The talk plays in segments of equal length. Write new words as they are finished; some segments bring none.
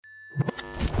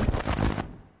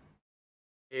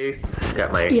Case.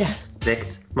 Got my Yeah.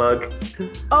 sticked mug.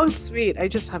 Oh, sweet. I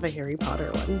just have a Harry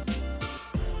Potter one.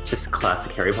 Just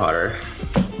classic Harry Potter.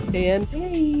 And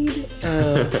made.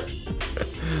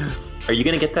 Are you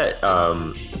gonna get that?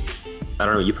 I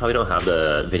don't know. You probably don't have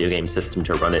the video game system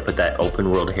to run it, but that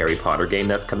open world Harry Potter game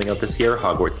that's coming out this year,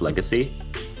 Hogwarts Legacy.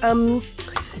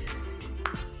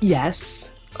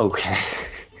 Yes. Okay.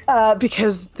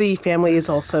 Because the family is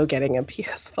also getting a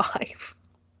PS5.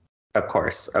 Of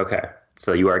course. Okay.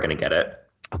 So you are gonna get it.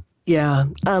 Yeah.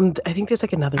 I think there's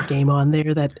like another game on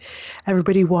there that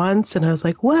everybody wants, and I was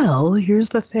like, well, here's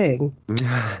the thing.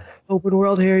 Open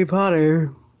world Harry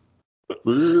Potter.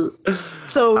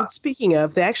 So speaking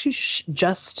of, they actually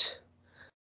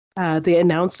they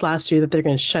announced last year that they're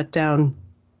going to shut down.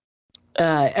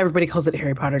 Everybody calls it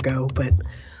Harry Potter Go, but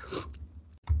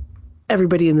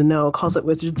everybody in the know calls it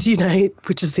Wizards Unite,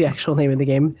 which is the actual name of the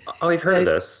game. Oh, I've heard of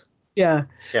this. Yeah.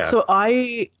 Yeah. So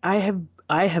I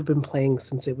have been playing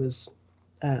since it was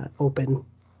open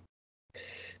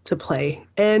to play,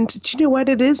 and do you know what?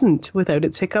 It isn't without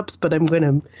its hiccups, but I'm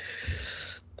gonna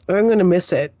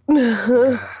miss it.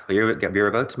 You're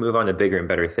about to move on to bigger and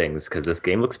better things because this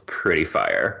game looks pretty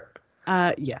fire.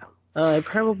 Yeah. I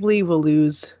probably will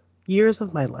lose years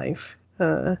of my life,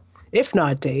 if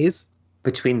not days.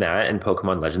 Between that and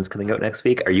Pokemon Legends coming out next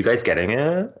week, are you guys getting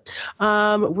it?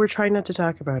 We're trying not to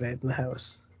talk about it in the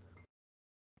house.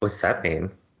 What's that mean?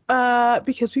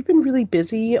 Because we've been really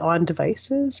busy on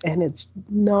devices, and it's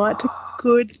not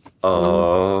good.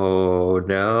 Oh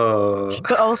no!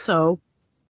 But also,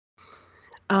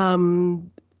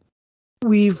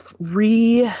 we've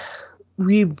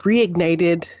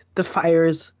reignited the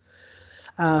fires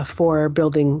for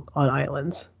building on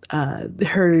islands.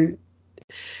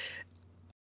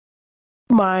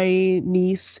 My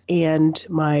niece and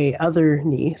my other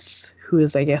niece, who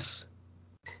is, I guess,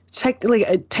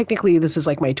 technically this is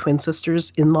like my twin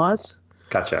sister's in-laws.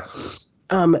 Gotcha.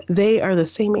 They are the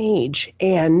same age,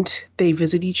 and they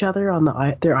visit each other on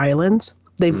their islands.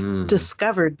 They've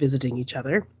discovered visiting each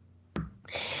other,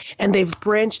 and they've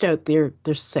branched out. They're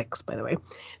 6, by the way.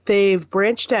 They've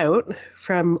branched out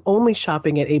from only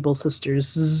shopping at Able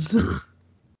Sisters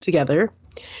together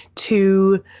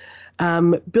to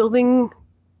building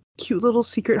cute little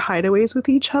secret hideaways with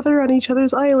each other on each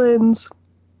other's islands.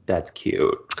 That's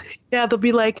cute. Yeah, they'll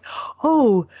be like,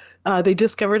 they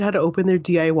discovered how to open their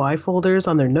DIY folders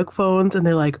on their Nook phones, and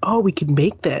they're like, oh, we can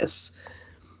make this.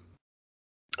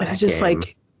 And I just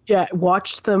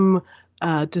watched them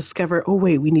discover, oh,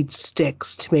 wait, we need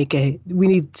sticks we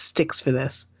need sticks for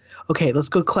this. Okay, let's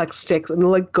go collect sticks. And they'll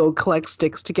like go collect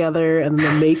sticks together, and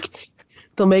they'll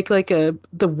make like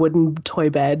the wooden toy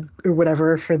bed or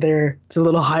whatever for their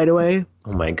little hideaway.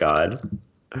 Oh my God.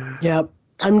 Yep.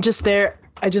 I'm just there.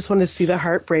 I just want to see the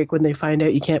heartbreak when they find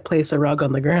out you can't place a rug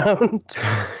on the ground.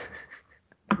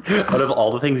 Out of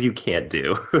all the things you can't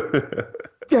do.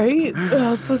 Right?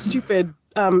 Oh, so stupid.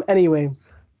 Anyway,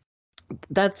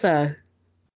 the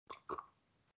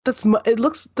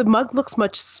mug looks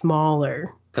much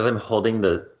smaller. Because I'm holding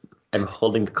the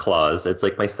claws. It's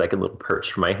like my second little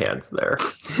perch for my hands there.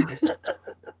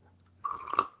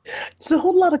 Does it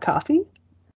hold a lot of coffee?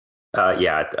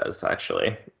 Yeah, it does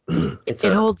actually. It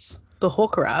holds the whole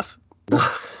carafe. The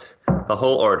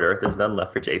whole order. There's none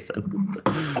left for Jason.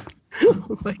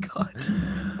 Oh my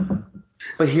God.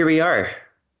 But here we are.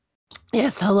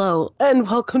 Yes, hello, and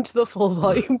welcome to the Full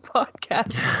Volume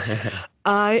Podcast.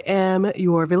 I am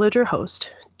your villager host,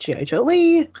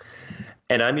 Jolie.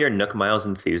 And I'm your Nook Miles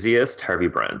enthusiast, Harvey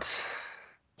Brent.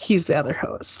 He's the other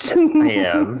host. I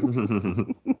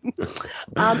am.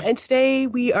 And today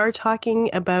we are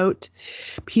talking about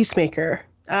Peacemaker.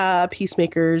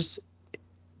 Peacemaker's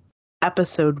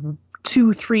episode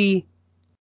 2, 3,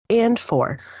 and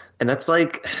 4. And that's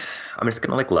like, I'm just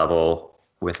going to level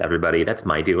with everybody. That's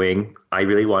my doing. I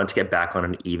really wanted to get back on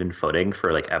an even footing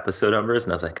for episode numbers.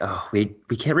 And I was like, oh, we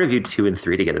can't review 2 and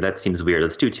 3 together. That seems weird.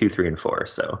 Let's do 2, 3, and 4.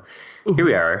 So here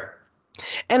we are.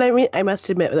 And I must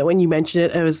admit that when you mentioned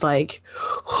it, I was like,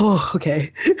 oh,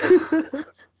 okay.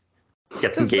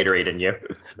 Get some Gatorade in you.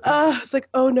 I was like,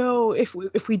 oh no, if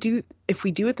we do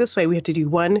it this way, we have to do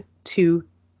 1, 2,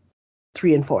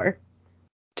 3, and 4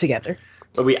 together.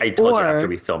 But I told you after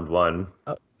we filmed 1.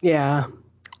 Yeah.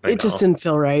 It just didn't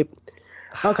feel right.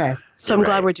 Okay. So I'm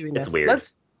glad we're doing this. It's weird.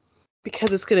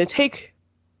 Because it's gonna take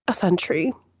a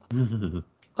century.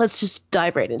 Let's just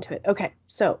dive right into it. Okay,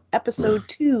 so episode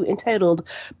 2, entitled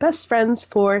Best Friends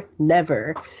for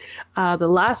Never. The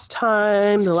last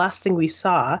thing we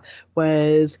saw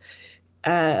was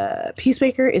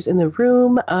Peacemaker is in the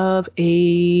room of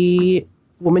a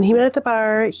woman he met at the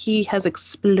bar. He has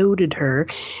exploded her,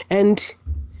 and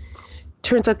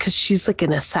turns out because she's like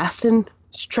an assassin,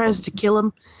 she tries to kill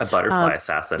him. A butterfly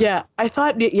assassin. I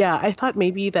thought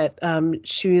maybe that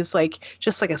she was like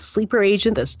just like a sleeper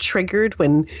agent that's triggered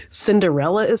when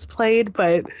Cinderella is played,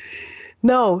 but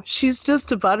no, she's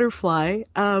just a butterfly.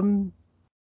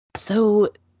 So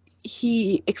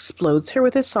he explodes her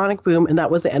with his sonic boom, and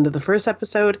that was the end of the first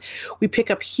episode. We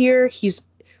pick up here. He's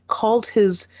called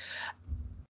his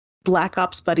Black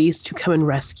Ops buddies to come and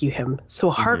rescue him. So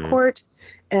Harcourt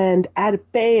and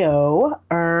Adebayo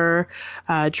are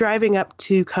driving up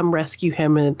to come rescue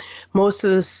him, and most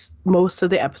of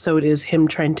the episode is him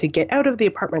trying to get out of the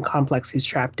apartment complex he's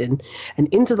trapped in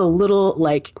and into the little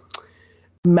like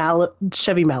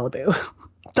Chevy Malibu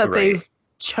that they've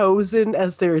chosen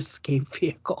as their escape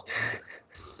vehicle.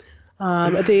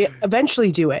 They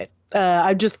eventually do it.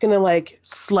 I'm just gonna like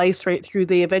slice right through.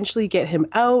 They eventually get him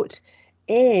out,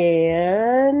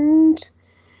 and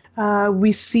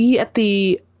we see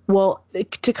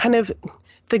to kind of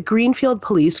the Greenfield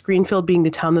police, Greenfield being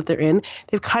the town that they're in,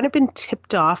 they've kind of been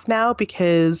tipped off now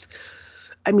because,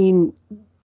 I mean,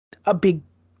 a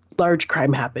large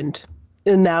crime happened.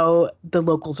 And now the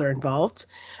locals are involved.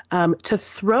 To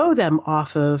throw them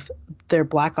off of their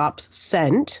Black Ops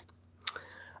scent,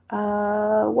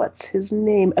 what's his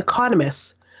name?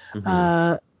 Economist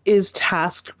is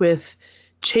tasked with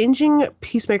changing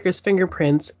Peacemaker's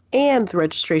fingerprints and the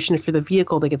registration for the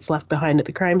vehicle that gets left behind at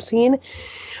the crime scene.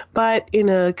 But in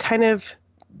a kind of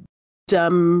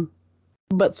dumb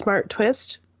but smart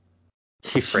twist,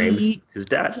 he frames his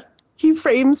dad. He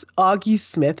frames Augie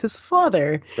Smith, his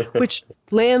father, which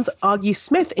lands Augie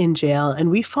Smith in jail. And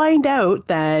we find out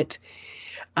that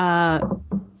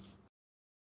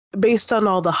based on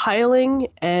all the hiling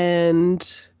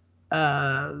and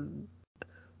fun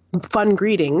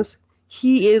greetings,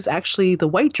 he is actually the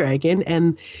White Dragon.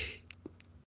 And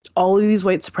all of these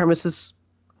white supremacists,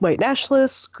 white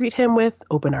nationalists greet him with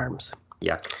open arms.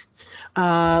 Yeah.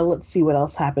 Let's see what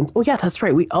else happens. Oh, yeah, that's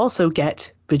right. We also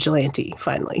get Vigilante,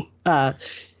 finally.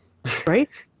 Right?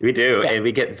 We do. Yeah. And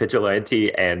we get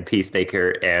Vigilante and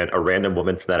Peacemaker and a random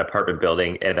woman from that apartment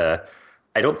building and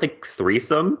I don't think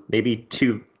threesome, maybe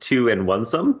two and one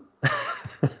some.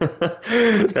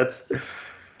 That's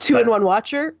two and one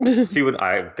watcher.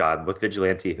 God, with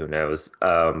Vigilante, who knows?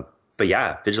 But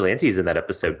yeah, Vigilante's in that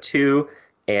episode too.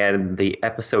 And the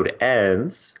episode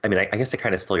ends. I mean, I guess I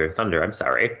kind of stole your thunder. I'm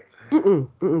sorry.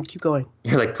 Keep going.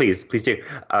 You're like, please do.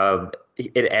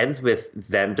 It ends with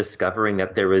them discovering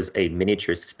that there was a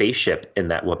miniature spaceship in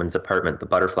that woman's apartment, the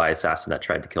butterfly assassin that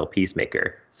tried to kill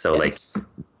Peacemaker. So yes.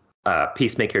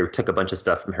 Peacemaker took a bunch of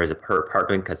stuff from her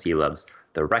apartment because he loves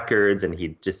the records, and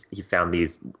he found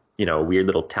these, weird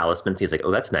little talismans. He's like,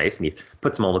 oh, that's nice. And he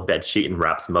puts them on a bed sheet and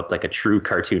wraps them up like a true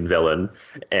cartoon villain,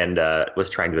 and was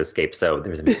trying to escape. So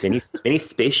there's a mini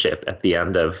spaceship at the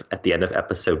end of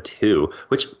episode 2,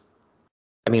 which,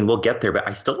 I mean, we'll get there, but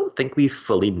I still don't think we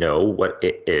fully know what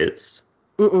it is.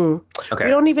 Okay. We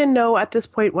don't even know at this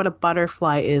point what a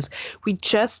butterfly is. We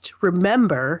just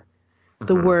remember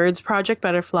the words Project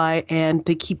Butterfly, and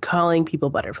they keep calling people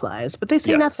butterflies, but they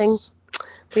say nothing.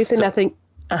 They say nothing.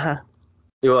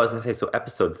 Well, I was going to say, so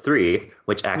episode 3,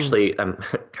 which actually, I'm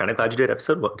kind of glad you did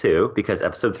episode 2, because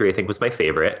episode 3, I think, was my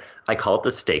favorite. I call it the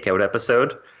stakeout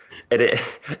episode. And it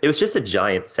was just a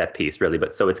giant set piece, really.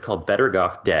 But so it's called Better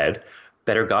Goff Dead.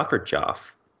 Better Goff or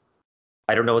Joff?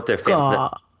 I don't know what their family.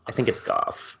 I think it's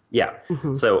Goff. Yeah.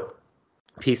 So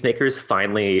Peacemaker's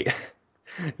finally,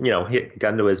 hit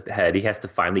gun to his head. He has to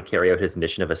finally carry out his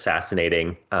mission of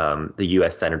assassinating the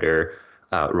U.S. Senator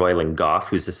Royland Goff,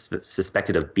 who's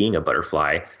suspected of being a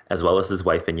butterfly, as well as his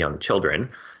wife and young children.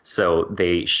 So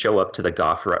they show up to the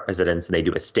Goff residence and they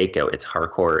do a stakeout. It's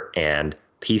Harcourt and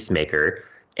Peacemaker,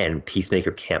 and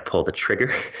Peacemaker can't pull the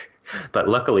trigger. But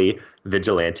luckily,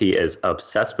 Vigilante is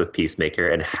obsessed with Peacemaker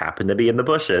and happened to be in the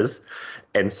bushes.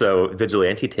 And so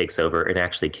Vigilante takes over and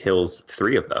actually kills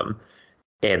 3 of them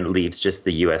and leaves just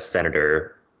the U.S.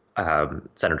 Senator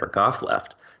Goff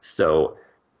left. So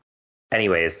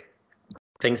anyways,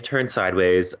 things turn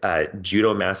sideways.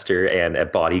 Judo Master and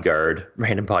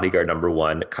random bodyguard number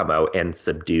 1, come out and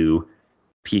subdue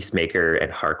Peacemaker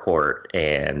and Harcourt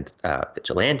and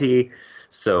Vigilante.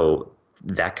 So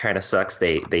that kind of sucks.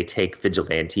 They take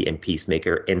Vigilante and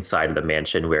Peacemaker inside of the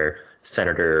mansion where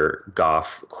Senator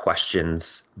Goff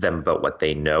questions them about what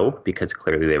they know, because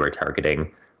clearly they were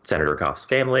targeting Senator Goff's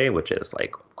family, which is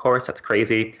like, of course, that's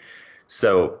crazy.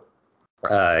 So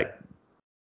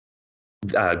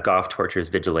Goff tortures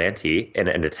Vigilante in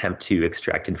an attempt to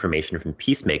extract information from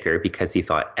Peacemaker because he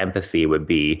thought empathy would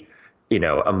be,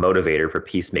 a motivator for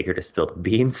Peacemaker to spill the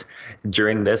beans.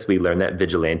 During this, we learn that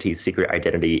Vigilante's secret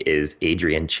identity is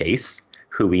Adrian Chase,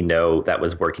 who we know that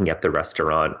was working at the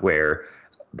restaurant where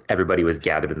everybody was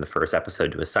gathered in the first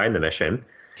episode to assign the mission.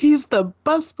 He's the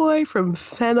busboy from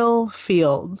Fennel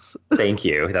Fields. Thank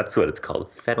you. That's what it's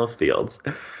called, Fennel Fields.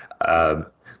 Um,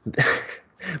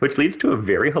 which leads to a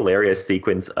very hilarious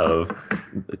sequence of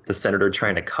the senator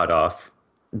trying to cut off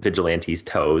Vigilante's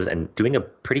toes and doing a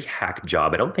pretty hack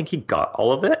job. I don't think he got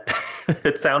all of it.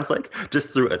 It sounds like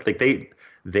just through it. Like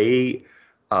they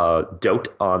dote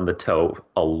on the toe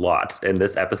a lot in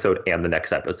this episode and the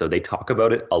next episode. They talk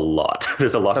about it a lot.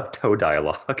 There's a lot of toe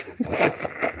dialogue.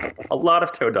 A lot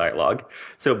of toe dialogue.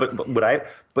 So,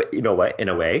 but you know what? In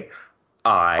a way,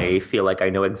 I feel like I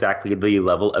know exactly the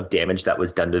level of damage that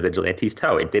was done to Vigilante's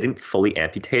toe. They didn't fully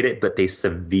amputate it, but they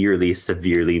severely,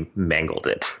 severely mangled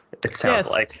it. It sounds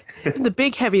like the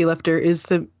big heavy lifter is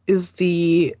the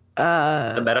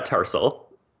metatarsal.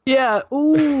 Yeah.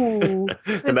 Ooh.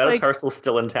 The metatarsal's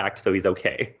still intact, so he's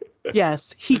okay.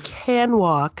 Yes, he can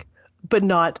walk, but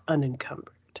not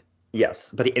unencumbered.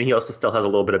 Yes, but he also still has a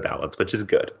little bit of balance, which is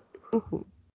good. Mm-hmm.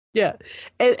 Yeah,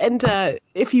 and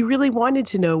if you really wanted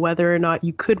to know whether or not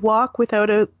you could walk without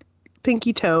a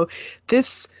pinky toe, they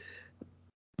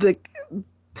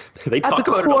talk at the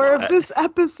core of this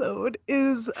episode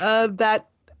is that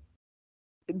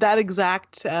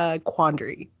exact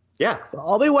quandary. Yeah. So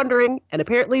I'll be wondering, and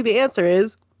apparently the answer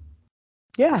is,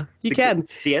 yeah, you can.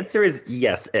 The answer is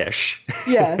yes-ish.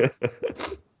 Yeah.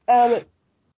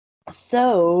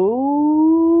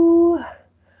 So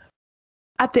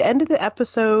at the end of the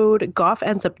episode, Goff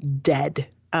ends up dead.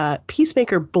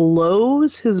 Peacemaker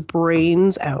blows his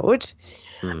brains out,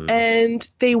 and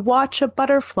they watch a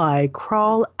butterfly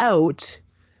crawl out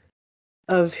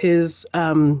of his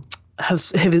cavity.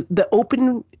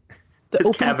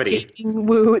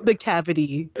 The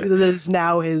cavity that is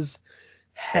now his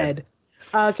head.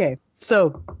 Okay,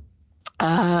 so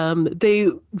they,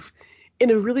 in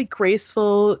a really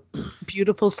graceful,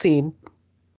 beautiful scene,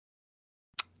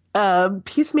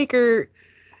 Peacemaker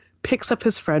picks up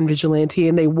his friend Vigilante,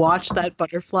 and they watch that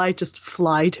butterfly just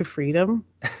fly to freedom.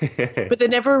 But they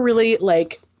never really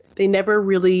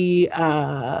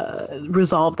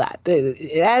resolve that.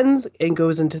 It ends and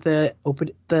goes into the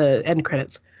end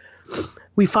credits.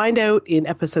 We find out in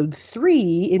episode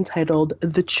 3, entitled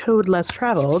 "The Chode Less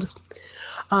Traveled."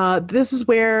 This is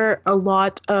where a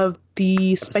lot of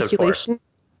the speculation.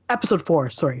 Episode 4,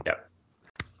 sorry. Yep.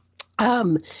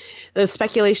 The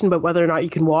speculation about whether or not you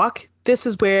can walk. This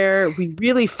is where we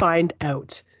really find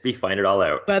out. We find it all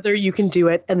out. Whether you can do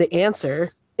it, and the answer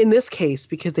in this case,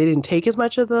 because they didn't take as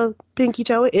much of the pinky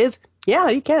toe, is yeah,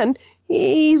 you can.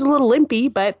 He's a little limpy,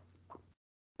 but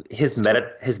his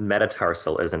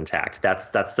metatarsal is intact.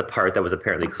 That's the part that was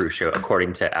apparently crucial,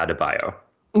 according to Adebayo.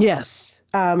 Yes.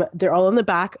 They're all in the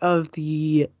back of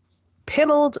the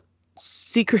paneled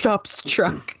secret ops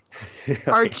truck,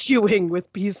 arguing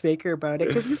with Peacemaker about it,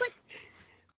 because he's like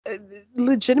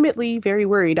legitimately very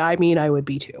worried. I mean, I would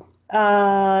be too.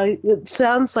 It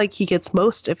sounds like he gets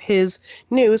most of his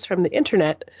news from the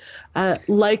internet,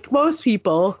 like most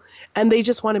people, and they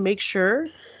just want to make sure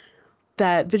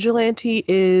that Vigilante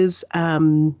is,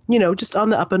 just on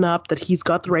the up and up, that he's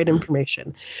got the right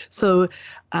information. So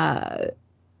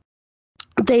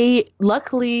they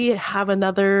luckily have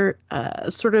another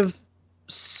sort of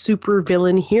super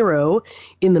villain hero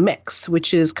in the mix,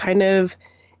 which is kind of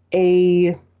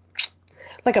a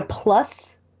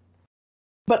plus,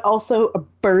 but also a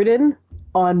burden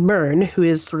on Myrn, who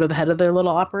is sort of the head of their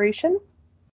little operation.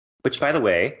 Which, by the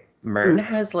way, Myrn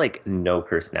has no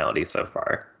personality so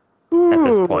far at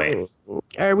this point.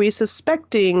 Are we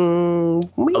suspecting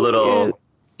a little?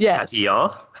 Yes.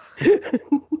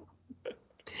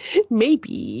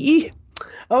 Maybe.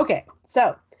 Okay,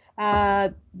 so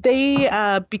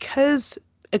they because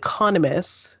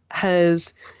Economist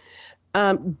has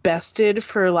bested,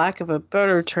 for lack of a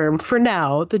better term, for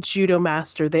now, the Judo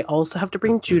Master. They also have to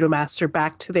bring Judo Master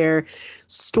back to their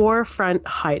storefront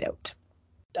hideout.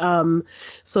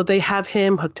 So they have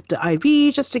him hooked up to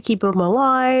IV just to keep him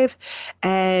alive,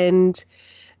 and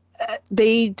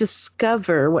they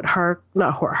discover what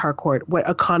what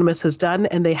Economist has done,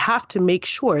 and they have to make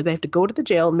sure, they have to go to the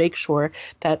jail and make sure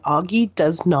that Augie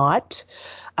does not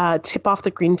tip off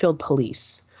the Greenfield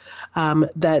police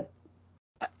about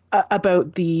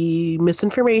the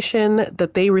misinformation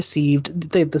that they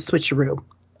received, the switcheroo,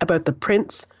 about the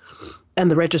prints and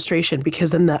the registration, because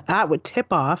then that would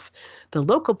tip off the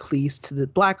local police to the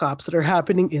black ops that are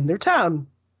happening in their town.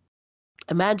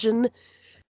 Imagine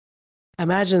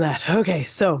that. Okay,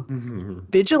 so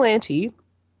Vigilante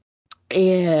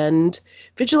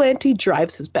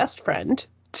drives his best friend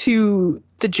to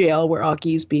the jail where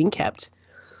Augie is being kept.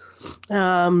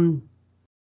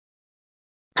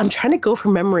 I'm trying to go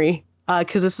from memory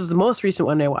because this is the most recent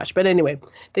one I watched. But anyway,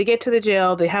 they get to the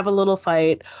jail. They have a little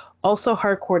fight. Also,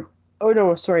 Harcourt. Oh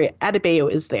no, sorry,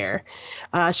 Adebayo is there.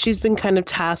 She's been kind of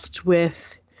tasked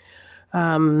with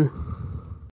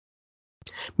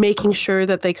making sure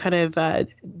that they kind of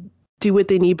do what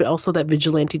they need, but also that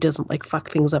Vigilante doesn't like fuck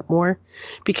things up more,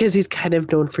 because he's kind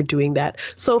of known for doing that.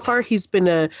 So far, he's been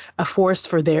a force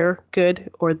for their good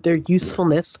or their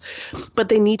usefulness, but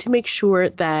they need to make sure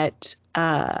that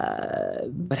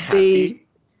But has they. he?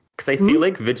 Because I feel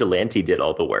like Vigilante did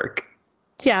all the work.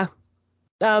 Yeah.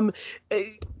 Um,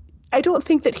 I don't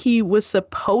think that he was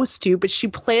supposed to, but she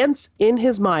plants in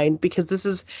his mind, because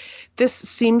this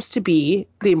seems to be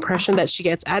the impression that she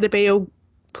gets. Adebayo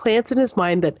plants in his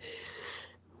mind that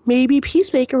maybe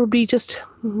Peacemaker would be just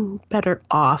better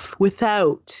off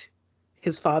without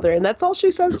his father. And that's all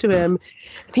she says to him.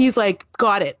 And he's like,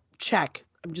 got it, check.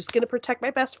 I'm just going to protect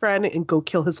my best friend and go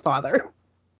kill his father.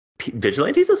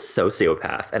 Vigilante's a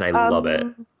sociopath, and I love it.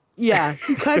 Yeah,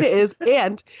 he kind of is.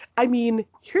 And I mean,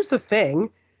 here's the thing.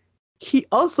 He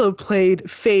also played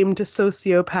famed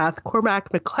sociopath Cormac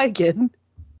McLagan.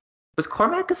 Was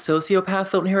Cormac a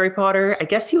sociopath in Harry Potter? I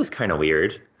guess he was kind of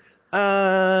weird.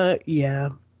 Yeah.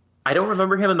 I don't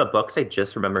remember him in the books. I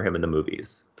just remember him in the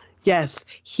movies. Yes,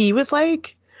 he was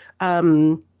like,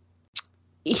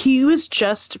 he was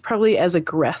just probably as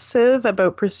aggressive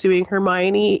about pursuing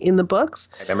Hermione in the books.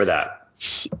 I remember that.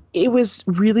 It was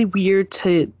really weird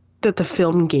that the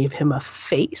film gave him a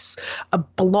face, a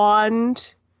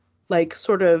blonde, like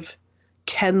sort of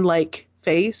Ken-like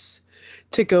face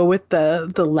to go with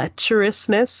the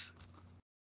lecherousness.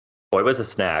 Boy was a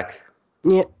snack.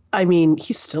 Yeah, I mean,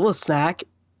 he's still a snack.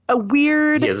 A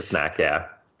weird. He is a snack, yeah.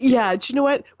 Yeah, do you know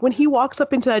what? When he walks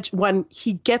up into that one,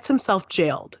 he gets himself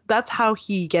jailed. That's how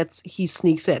he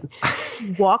sneaks in.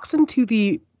 He walks into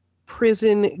the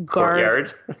prison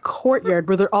courtyard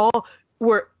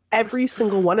where every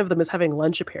single one of them is having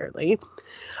lunch apparently,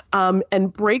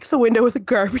 and breaks a window with a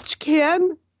garbage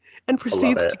can and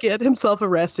proceeds to get himself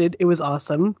arrested. It was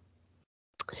awesome.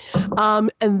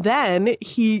 And then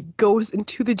he goes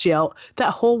into the jail.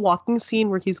 That whole walking scene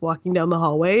where he's walking down the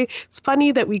hallway. It's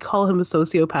funny that we call him a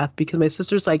sociopath, because my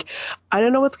sister's like, I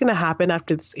don't know what's going to happen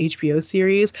after this HBO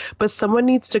series, but someone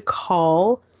needs to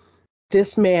call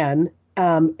this man.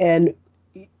 And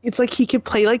it's like he could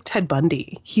play like Ted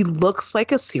Bundy. He looks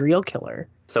like a serial killer.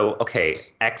 So, okay,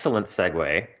 excellent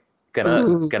segue.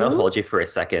 Gonna hold you for a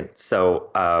second. So,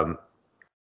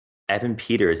 Evan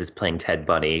Peters is playing Ted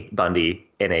Bundy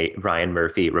in a Ryan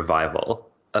Murphy revival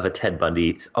of a Ted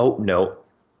Bundy. Oh, no,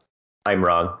 I'm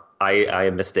wrong. I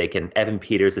am mistaken. Evan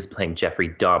Peters is playing Jeffrey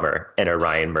Dahmer in a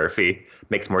Ryan Murphy.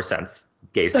 Makes more sense.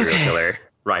 Gay serial killer.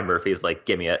 Ryan Murphy is like,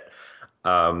 give me it.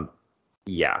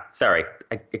 Yeah, sorry.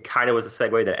 It kind of was a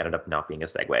segue that ended up not being a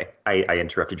segue. I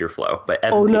interrupted your flow. But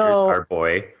Evan Peters, our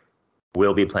boy,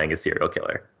 will be playing a serial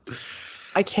killer.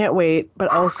 I can't wait. But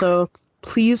also,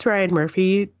 please, Ryan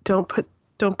Murphy, don't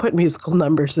put musical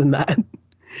numbers in that.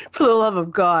 For the love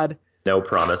of God. No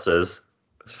promises.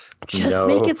 Just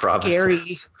make it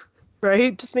scary.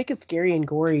 Right? Just make it scary and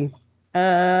gory.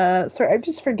 Sorry, I'm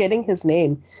just forgetting his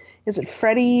name. Is it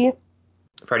Freddie?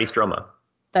 Freddie Stroma.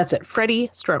 That's it. Freddie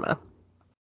Stroma.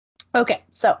 Okay,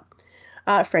 so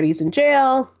Freddie's in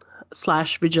jail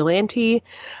 / vigilante.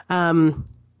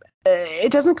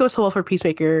 It doesn't go so well for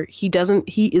Peacemaker. He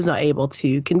is not able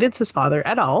to convince his father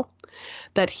at all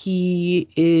that he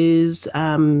is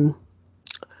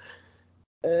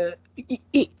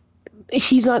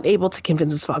he's not able to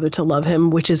convince his father to love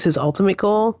him, which is his ultimate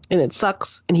goal, and it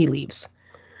sucks, and he leaves.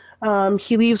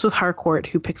 He leaves with Harcourt,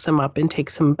 who picks him up and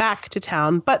takes him back to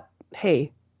town. But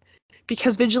hey,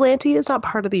 because Vigilante is not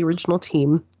part of the original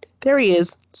team, there he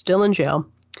is, still in jail.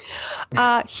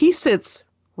 He sits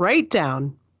right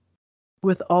down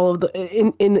with all of the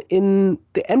in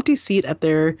the empty seat at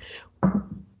their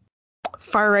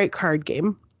far right card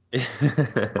game,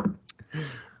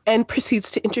 and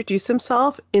proceeds to introduce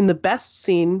himself in the best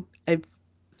scene I've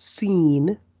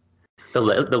seen. The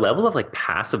level of like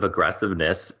passive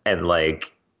aggressiveness and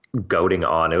like goading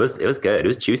on, it was good. It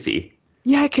was juicy.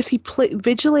 Yeah, because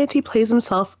Vigilante plays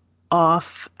himself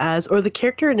off as, or the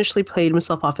character initially played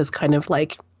himself off as kind of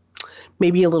like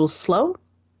maybe a little slow.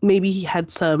 Maybe he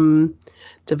had some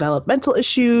developmental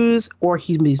issues, or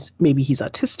maybe he's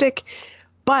autistic,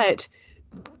 but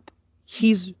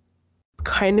he's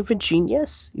kind of a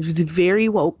genius. He's very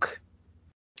woke,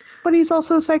 but he's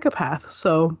also a psychopath.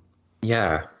 So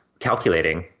yeah,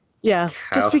 calculating. Yeah,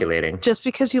 calculating. Just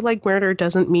because you like murder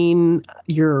doesn't mean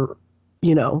you're,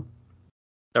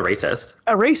 a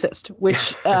racist.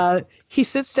 Which he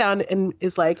sits down and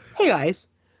is like, "Hey guys,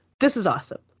 this is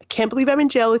awesome. I can't believe I'm in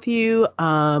jail with you.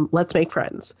 Let's make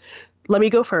friends. Let me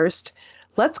go first.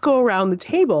 Let's go around the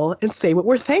table and say what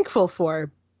we're thankful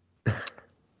for.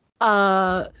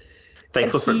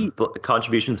 Thankful for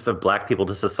contributions for Black people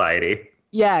to society.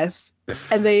 Yes.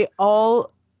 And they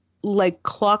all, like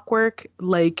clockwork,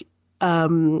 like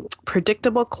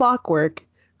predictable clockwork,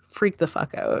 freak the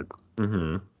fuck out.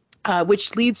 Mm-hmm.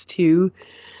 Which leads to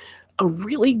a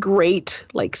really great,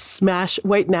 like,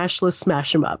 white nationalist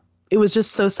smash him up. It was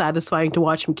just so satisfying to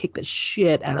watch him kick the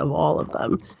shit out of all of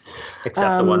them.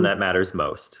 Except the one that matters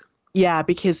most. Yeah,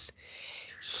 because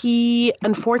he,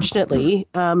 unfortunately,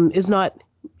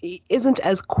 isn't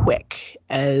as quick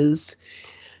as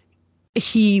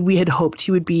we had hoped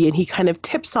he would be, and he kind of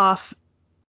tips off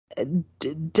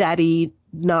Daddy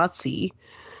Nazi.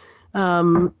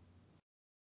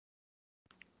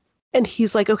 And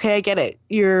he's like, okay, I get it.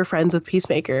 You're friends with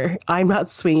Peacemaker. I'm not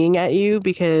swinging at you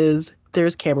because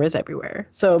there's cameras everywhere.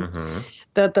 So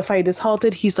the fight is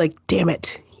halted. He's like, damn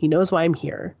it. He knows why I'm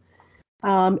here.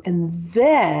 And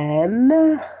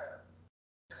then...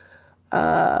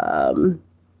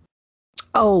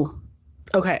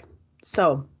 okay.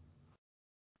 So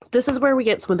this is where we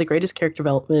get some of the greatest character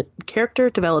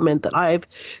development that I've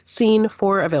seen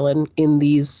for a villain in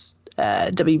these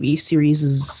WB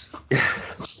series.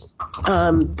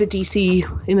 The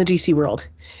DC world.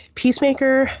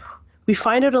 Peacemaker, we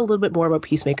find out a little bit more about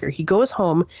Peacemaker. He goes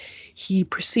home. He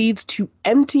proceeds to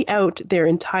empty out their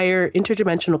entire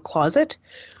interdimensional closet.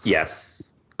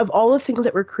 Yes. Of all the things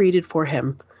that were created for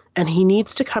him. And he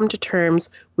needs to come to terms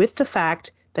with the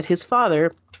fact that his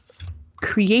father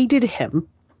created him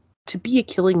to be a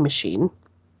killing machine.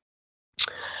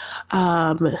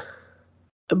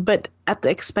 But at the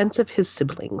expense of his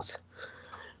siblings,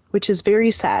 which is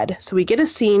very sad. So we get a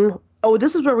scene. Oh,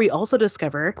 this is where we also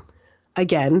discover,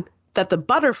 again, that the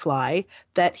butterfly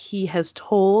that he has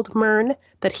told Myrn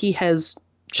that he has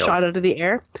shot out of the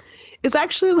air is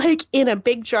actually, like, in a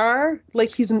big jar,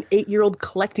 like he's an 8-year-old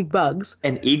collecting bugs.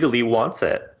 And eagerly wants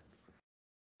it.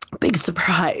 Big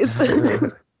surprise.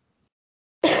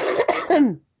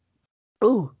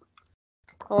 Ooh.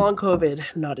 Long COVID,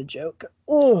 not a joke.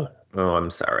 Oh, I'm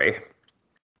sorry.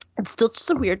 It's still just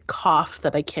a weird cough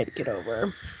that I can't get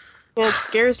over. And it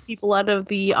scares people out of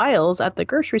the aisles at the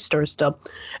grocery store still.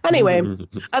 Anyway,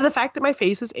 the fact that my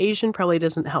face is Asian probably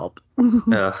doesn't help.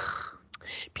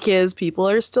 Because people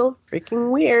are still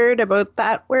freaking weird about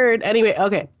that word. Anyway,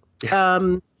 okay.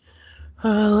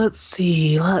 Let's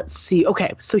see.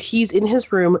 Okay, so he's in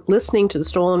his room listening to the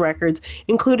stolen records,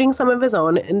 including some of his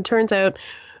own, and it turns out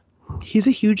he's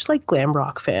a huge, like, glam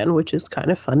rock fan, which is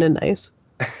kind of fun and nice.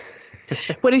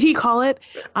 What did he call it?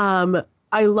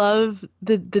 I love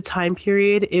the time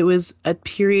period. It was a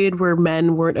period where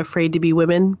men weren't afraid to be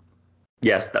women.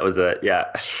 Yes, that was it. Yeah.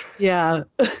 Yeah.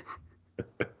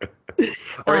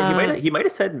 Or he might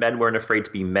have said men weren't afraid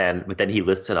to be men, but then he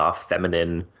listed off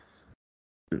feminine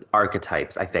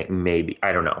archetypes, I think, maybe.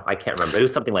 I don't know. I can't remember. It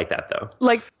was something like that, though.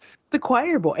 Like the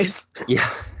choir boys. Yeah.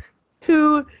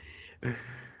 Who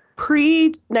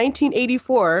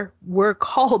pre-1984 were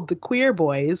called the queer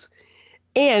boys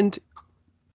and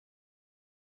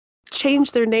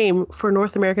changed their name for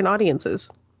North American audiences.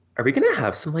 Are we going to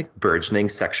have some, like, burgeoning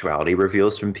sexuality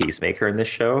reveals from Peacemaker in this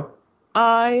show?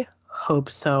 I hope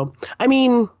so. I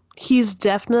mean, he's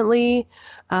definitely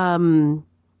a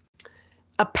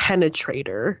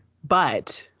penetrator,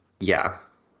 but... Yeah.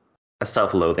 A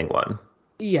self-loathing one.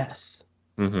 Yes.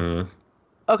 Mm-hmm.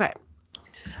 Okay.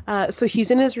 So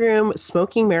he's in his room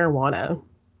smoking marijuana.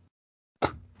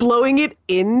 Blowing it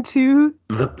into...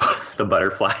 The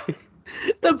butterfly.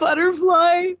 The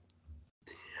butterfly.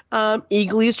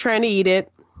 Eagly's trying to eat it.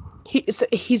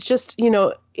 He's just,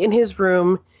 in his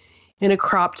room in a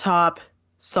crop top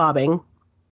sobbing.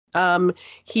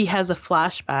 He has a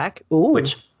flashback. Ooh.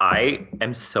 Which I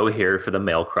am so here for the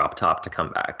male crop top to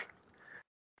come back.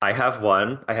 I have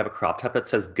a crop top that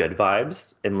says good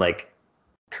vibes in, like,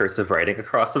 cursive writing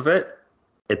across of it.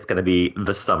 It's going to be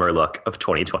the summer look of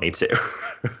 2022.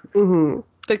 Mm-hmm.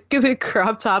 The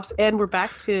crop tops, and we're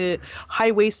back to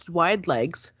high-waisted wide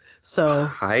legs. So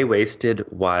high-waisted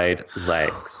wide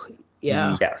legs.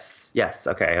 Yeah. Yes.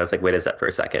 Okay. I was like, wait a sec for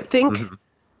a second. Think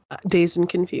Dazed and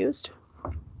Confused.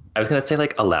 I was going to say,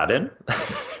 like, Aladdin.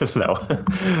 No.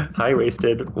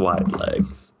 High-waisted wide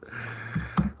legs.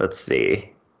 Let's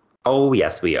see. Oh,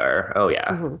 yes, we are. Oh, yeah.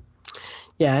 Mm-hmm.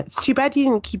 Yeah, it's too bad you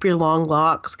didn't keep your long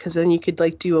locks, because then you could,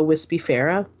 like, do a wispy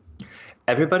Farrah.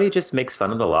 Everybody just makes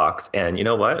fun of the locks, and you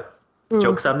know what?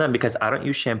 Joke's on them, because I don't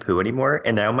use shampoo anymore,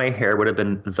 and now my hair would have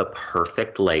been the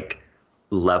perfect, like,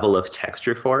 level of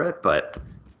texture for it, but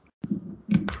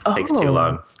Takes too Oh.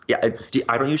 long. Yeah,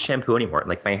 I don't use shampoo anymore.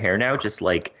 Like my hair now, just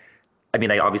like, I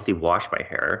mean, I obviously wash my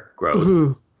hair, gross,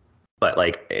 Hmm. but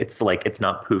like it's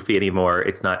not poofy anymore.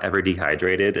 It's not ever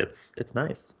dehydrated. It's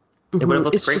nice. It would Hmm. have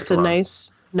looked It's great just for a long.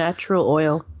 nice natural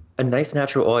oil. A nice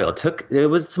natural oil. It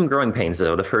was some growing pains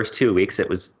though. The first 2 weeks it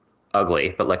was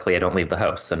ugly, but luckily I don't leave the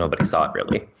house, so nobody saw it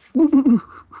really.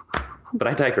 But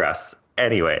I digress.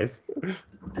 Anyways,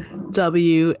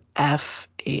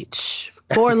 WFH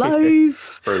for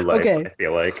life. for life, Okay. I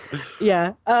feel like.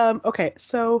 Yeah. Okay.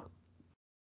 So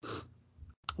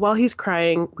while he's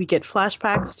crying, we get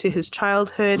flashbacks to his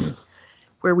childhood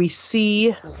where we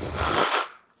see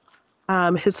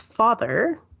his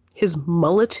father, his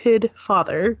mulleted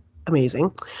father,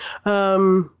 amazing.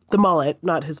 The mullet,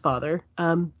 not his father,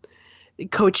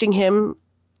 coaching him,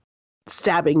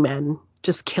 stabbing men,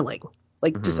 just killing,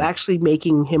 like just Mhm. actually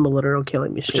making him a literal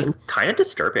killing Which is machine. kind of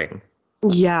disturbing.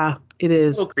 Yeah, it It's a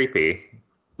is. little creepy.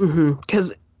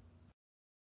 Because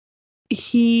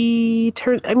he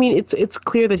turned. I mean, it's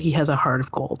clear that he has a heart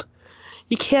of gold.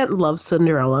 You can't love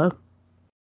Cinderella.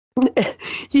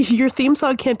 Your theme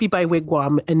song can't be by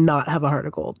Wigwam and not have a heart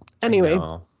of gold. I Anyway,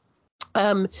 know.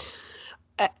 um,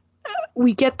 uh,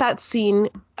 we get that scene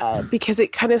because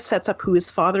it kind of sets up who his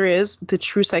father is, the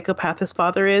true psychopath his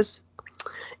father is.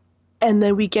 And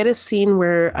then we get a scene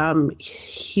where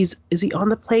is he on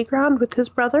the playground with his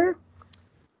brother?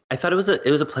 I thought it was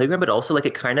a playground, but also like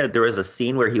it kind of there was a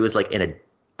scene where he was like in a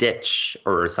ditch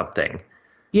or something.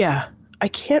 Yeah, I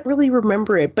can't really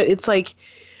remember it, but it's like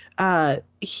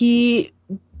he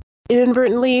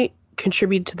inadvertently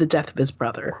contributed to the death of his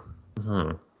brother,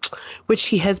 Hmm. which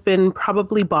he has been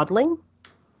probably bottling.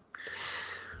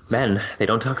 Men, they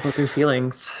don't talk about their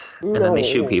feelings, and then they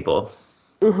shoot No. people.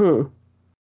 Mm-hmm.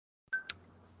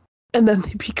 And then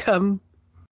they become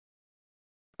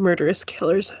murderous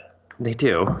killers. They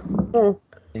do. Mm.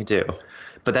 They do.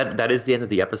 But that is the end of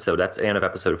the episode. That's the end of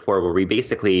episode 4, where we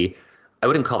basically, I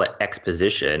wouldn't call it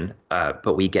exposition,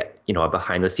 but we get, a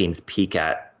behind the scenes peek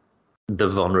at the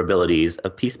vulnerabilities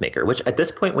of Peacemaker, which at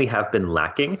this point we have been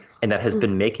lacking, and that has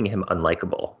been making him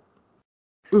unlikable.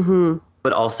 Mm-hmm.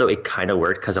 But also it kind of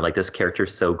worked because I'm like, this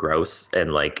character's so gross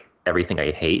and like everything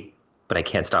I hate, but I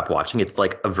can't stop watching. It's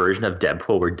like a version of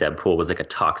Deadpool where Deadpool was like a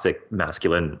toxic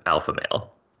masculine alpha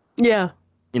male. Yeah,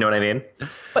 You know what I mean?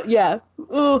 but yeah.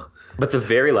 Ooh. But the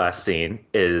very last scene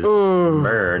is Mm.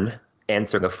 Mern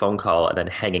answering a phone call and then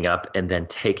hanging up and then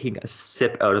taking a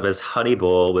sip out of his honey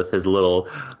bowl with his little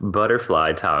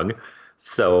butterfly tongue.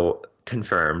 So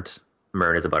confirmed,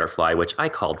 Mern is a butterfly, which I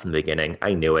called from the beginning.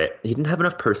 I knew it. He didn't have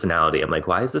enough personality. I'm like,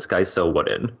 why is this guy so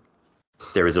wooden?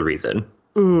 There was a reason.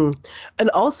 Mm. And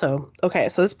also, okay,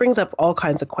 so this brings up all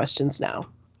kinds of questions now.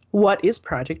 What is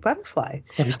Project Butterfly?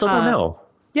 Yeah, we still don't Uh, know.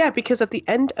 yeah, because at the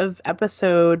end of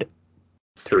episode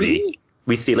 3. three,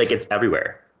 We see like it's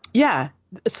everywhere. yeah,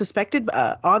 suspected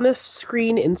on the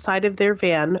screen inside of their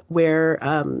van where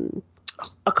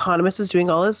Economist is doing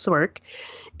all his work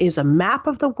is a map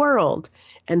of the world,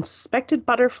 and suspected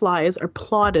butterflies are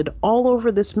plotted all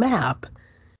over this map.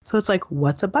 So it's like,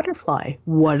 what's a butterfly?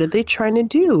 What are they trying to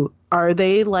do? Are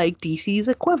they like DC's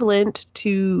equivalent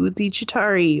to the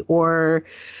Chitauri or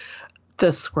the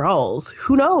Skrulls?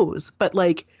 Who knows? But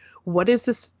like, what is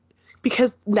this?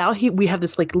 Because now we have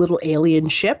this like little alien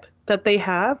ship that they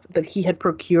have that he had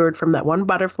procured from that one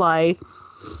butterfly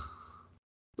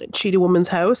cheetah woman's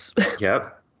house.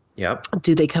 Yep. Yep.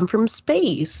 Do they come from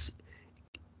space?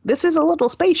 This is a little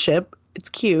spaceship. It's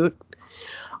cute.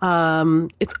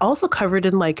 It's also covered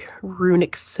in like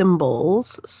runic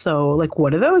symbols. So, like,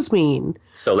 what do those mean?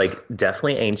 So like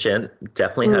definitely ancient,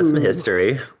 definitely has some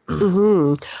history.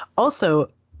 Mm-hmm. Also,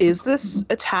 is this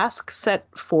a task set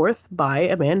forth by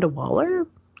Amanda Waller?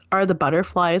 Are the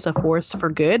butterflies a force for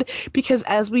good? Because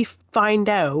as we find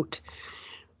out,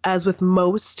 as with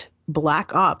most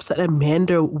black ops that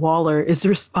Amanda Waller is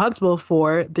responsible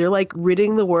for, they're like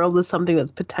ridding the world of something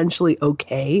that's potentially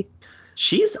okay.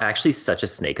 She's actually such a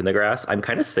snake in the grass. I'm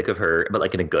kind of sick of her, but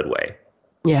like in a good way.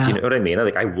 Do you Yeah. know what I mean?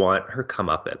 Like I want her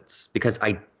comeuppance because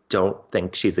I don't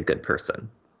think she's a good person.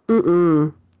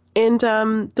 Mm-mm. And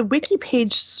the wiki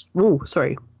page. Oh,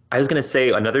 sorry. I was gonna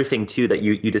say another thing too that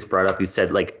you just brought up. You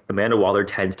said like Amanda Waller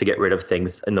tends to get rid of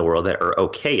things in the world that are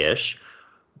okay-ish.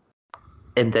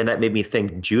 And then that made me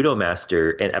think Judo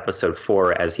Master in episode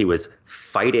 4, as he was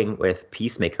fighting with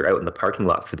Peacemaker out in the parking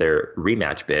lot for their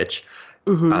rematch, bitch.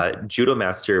 Mm-hmm. Judo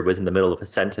Master was in the middle of a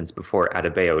sentence before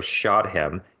Adebayo shot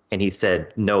him, and he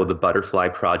said, "No, the Butterfly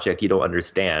Project, you don't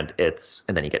understand. It's,"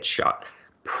 and then he gets shot.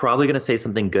 Probably going to say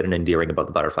something good and endearing about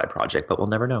the Butterfly Project, but we'll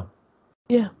never know.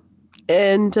 Yeah.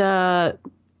 And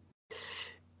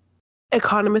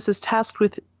Economist is tasked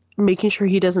with making sure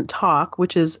he doesn't talk,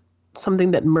 which is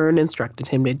something that Myrn instructed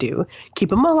him to do.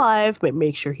 Keep him alive, but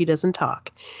make sure he doesn't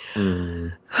talk.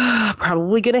 Mm.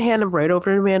 Probably going to hand him right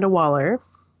over to Amanda Waller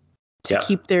to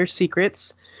keep their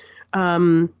secrets.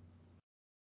 Because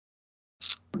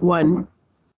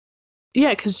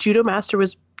Judo Master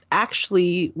was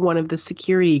actually one of the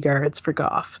security guards for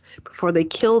Goff before they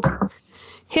killed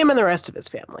him and the rest of his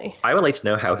family. I would like to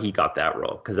know how he got that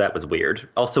role, because that was weird.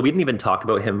 Also, we didn't even talk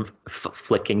about him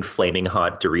flicking flaming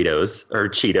hot Doritos or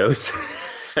Cheetos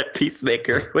at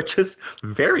Peacemaker, which is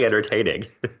very entertaining.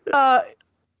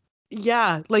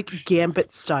 Yeah, like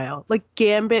Gambit style, like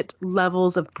Gambit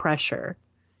levels of pressure.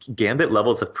 Gambit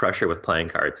levels of pressure with playing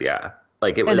cards, yeah.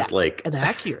 Like it was like an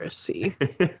accuracy.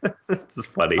 It's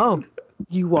funny. Oh,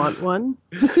 you want one?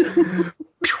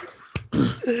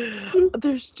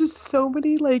 There's just so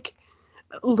many like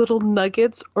little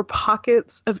nuggets or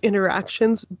pockets of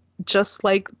interactions just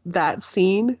like that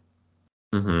scene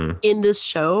in this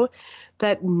show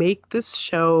that make this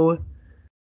show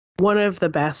one of the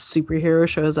best superhero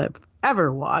shows I've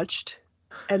ever watched.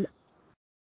 And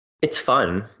it's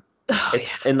fun.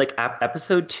 And like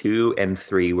episode 2 and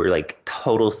 3 were like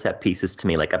total set pieces to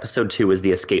me. Like episode 2 was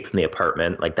the escape from the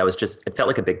apartment. Like that was just, it felt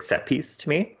like a big set piece to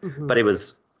me, but it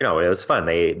was, it was fun.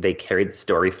 They carried the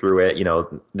story through it.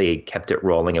 They kept it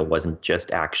rolling. It wasn't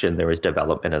just action. There was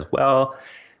development as well.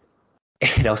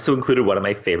 It also included one of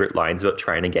my favorite lines about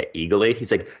trying to get Eagly.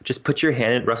 He's like, just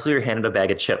wrestle your hand in a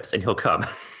bag of chips and he'll come.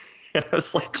 And I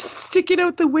was like, stick it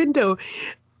out the window.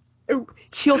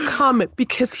 He'll come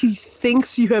because he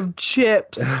thinks you have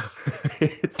chips.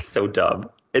 It's so dumb.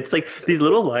 It's like these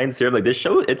little lines here. I'm like, this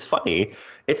show, it's funny.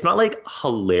 It's not like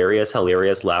hilarious,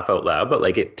 laugh out loud, but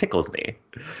like it tickles me.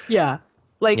 Yeah.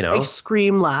 Like I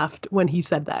scream laughed when he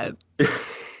said that.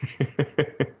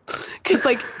 Because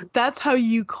like, that's how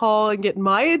you call and get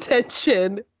my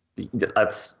attention.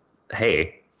 It's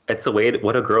the way,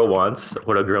 what a girl wants,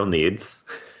 what a girl needs.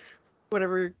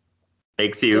 Whatever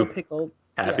makes you pickled.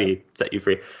 Happy, set you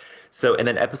free. So, and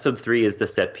then episode 3 is the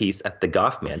set piece at the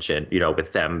Goff mansion,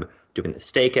 with them doing the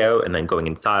stakeout and then going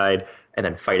inside and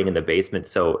then fighting in the basement.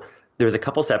 So there was a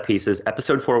couple set pieces.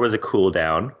 Episode 4 was a cool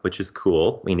down, which is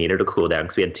cool. We needed a cool down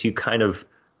because we had 2 kind of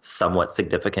somewhat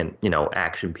significant,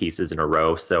 action pieces in a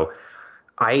row. So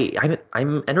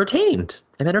I'm entertained.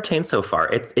 I'm entertained so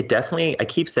far. It definitely, I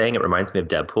keep saying it reminds me of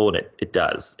Deadpool, and it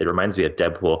does. It reminds me of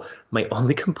Deadpool. My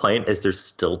only complaint is there's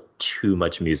still too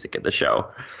much music in the show.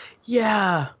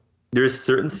 Yeah. There's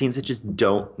certain scenes that just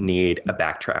don't need a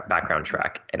background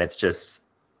track. And it's just,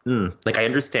 like I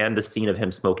understand the scene of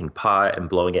him smoking pot and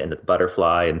blowing it into the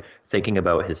butterfly and thinking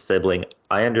about his sibling.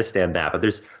 I understand that. But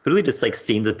there's literally just like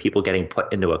scenes of people getting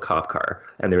put into a cop car.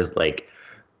 And there's like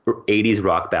 80s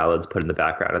rock ballads put in the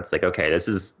background. It's like, okay, this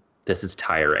is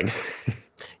tiring.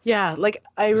 Yeah, like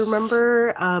I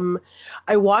remember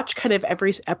I watch kind of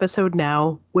every episode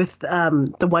now with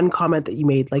the one comment that you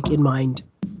made like in mind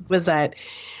was that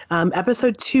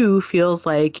episode 2 feels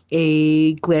like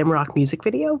a glam rock music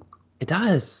video. It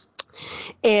does.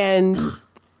 And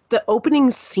the opening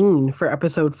scene for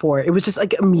episode 4, it was just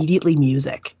like immediately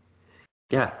music.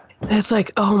 Yeah. And it's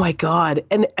like, oh my God.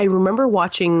 And I remember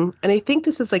watching, and I think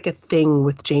this is like a thing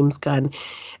with James Gunn,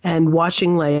 and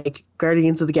watching like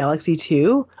Guardians of the Galaxy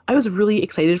 2. I was really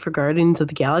excited for Guardians of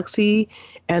the Galaxy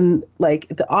and like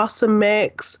the awesome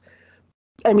mix.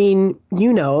 I mean,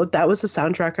 that was the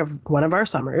soundtrack of one of our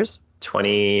summers.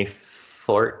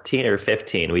 2014 or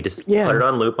 15. We just put it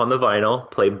on loop on the vinyl,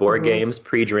 played board games,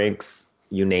 pre-drinks,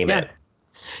 you name it.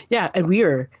 Yeah, and we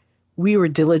were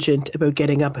diligent about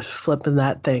getting up and flipping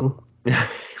that thing.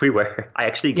 We were. I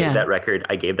actually gave that record.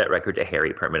 I gave that record to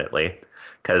Harry permanently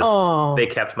because they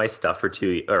kept my stuff for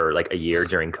a year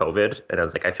during COVID, and I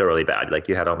was like, I feel really bad. Like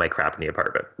you had all my crap in the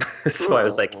apartment, so I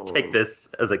was like, take this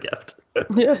as a gift.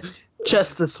 Yeah,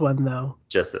 just this one though.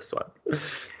 Just this one.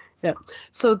 Yeah.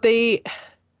 So I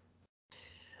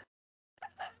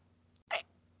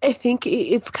think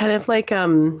it's kind of like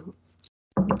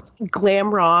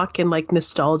glam rock and like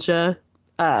nostalgia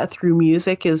through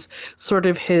music is sort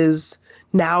of his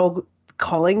now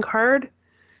calling card,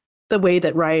 the way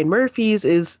that Ryan Murphy's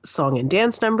is song and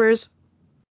dance numbers.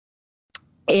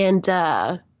 And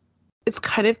it's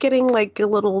kind of getting like a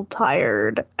little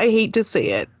tired. I hate to say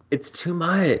it. It's too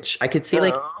much. I could see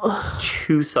like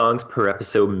 2 songs per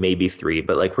episode, maybe 3,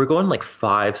 but like we're going like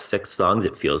 5, 6 songs,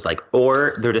 it feels like,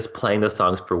 or they're just playing the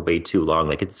songs for way too long.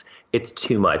 Like it's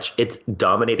too much. It's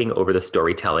dominating over the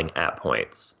storytelling at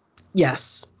points.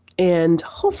 Yes. And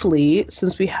hopefully,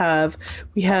 since we have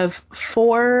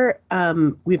four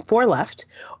left,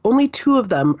 only two of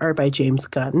them are by James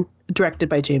Gunn, directed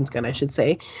by James Gunn, I should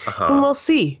say. And we'll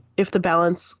see if the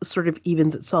balance sort of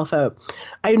evens itself out.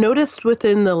 I noticed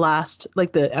within the last,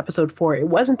 like the episode 4, it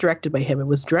wasn't directed by him. It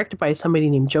was directed by somebody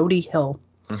named Jolie Hill.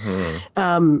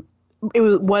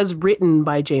 It was written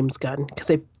by James Gunn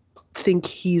because I think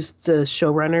he's the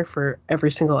showrunner for every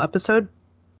single episode.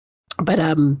 But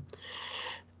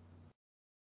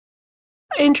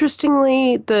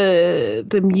interestingly,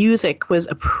 the music was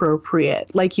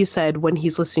appropriate. Like you said, when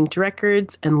he's listening to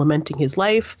records and lamenting his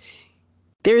life,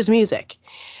 there's music.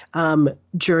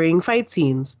 During fight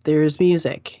scenes, there's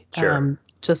music. Sure.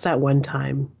 Just that one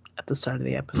time at the start of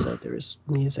the episode, there was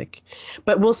music.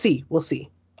 But we'll see. We'll see.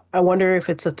 I wonder if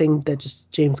it's a thing that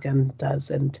just James Gunn does.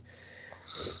 And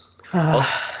also,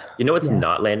 you know what's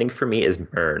not landing for me is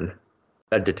Myrn.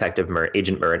 Detective Myrn,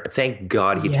 Agent Myrn. Thank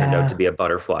God he turned out to be a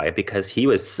butterfly, because he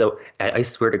was so, I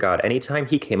swear to God, anytime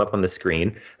he came up on the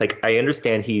screen, like, I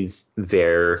understand he's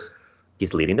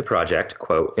leading the project,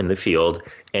 quote, in the field,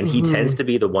 and he tends to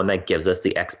be the one that gives us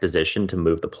the exposition to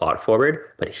move the plot forward,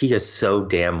 but he is so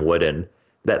damn wooden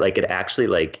that, like, it actually,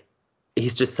 like,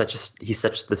 he's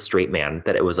such the straight man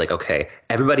that it was like, okay,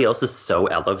 everybody else is so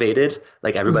elevated,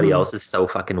 like, everybody else is so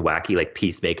fucking wacky, like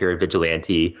Peacemaker,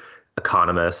 Vigilante,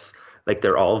 Economist, like,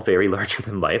 they're all very larger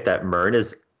than life, that Myrn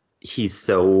he's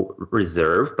so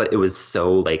reserved, but it was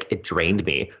so, like, it drained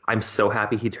me. I'm so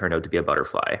happy he turned out to be a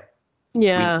butterfly.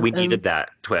 Yeah. We needed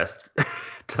that twist.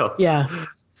 Yeah.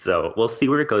 So we'll see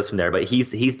where it goes from there, but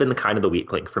he's been the kind of the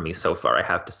weak link for me so far, I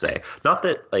have to say. Not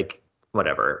that, like,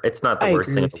 whatever, it's not the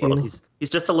worst thing in the world.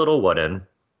 He's just a little wooden.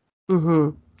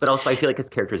 But also, I feel like his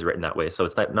character is written that way, so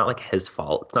it's not like his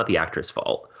fault. It's not the actor's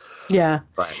fault. Yeah.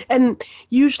 But, and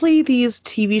usually these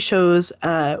TV shows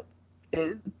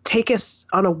take us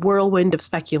on a whirlwind of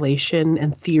speculation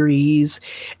and theories,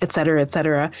 et cetera, et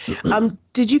cetera.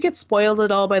 Did you get spoiled at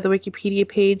all by the Wikipedia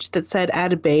page that said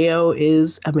Adebayo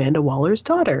is Amanda Waller's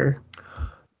daughter?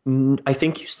 I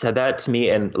think you said that to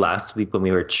me last week when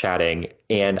we were chatting,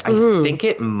 and I think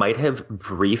it might have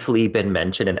briefly been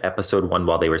mentioned in episode 1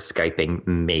 while they were Skyping,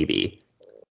 maybe.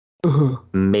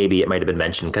 Maybe it might have been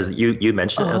mentioned, because you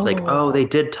mentioned it, and I was like, oh, they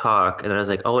did talk, and then I was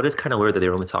like, oh, it is kind of weird that they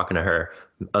were only talking to her.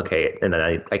 Okay, and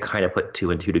then I kind of put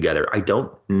 2 and 2 together. I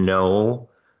don't know.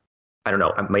 I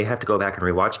might have to go back and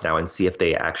rewatch now and see if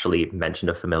they actually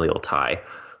mentioned a familial tie.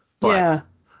 But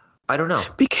I don't know.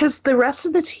 Because the rest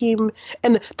of the team,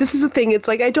 and this is the thing, it's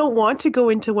like, I don't want to go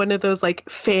into one of those, like,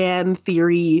 fan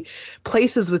theory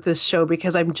places with this show,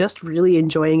 because I'm just really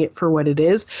enjoying it for what it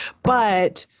is.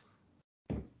 But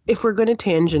if we're going to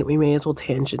tangent, we may as well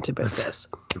tangent about this.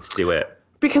 Let's do it.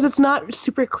 Because it's not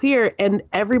super clear, and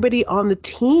everybody on the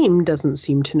team doesn't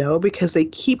seem to know, because they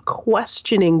keep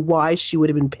questioning why she would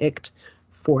have been picked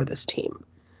for this team.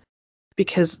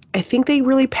 Because I think they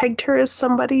really pegged her as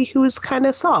somebody who was kind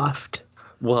of soft.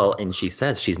 Well, and she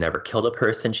says she's never killed a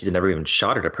person. She's never even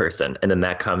shot at a person. And then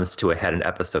that comes to a head in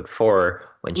episode 4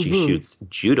 when she shoots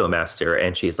Judo Master,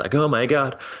 and she's like, oh my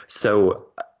God. So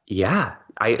yeah,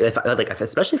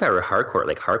 especially if I were Harcourt,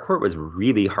 like, Harcourt was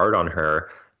really hard on her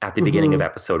at the beginning of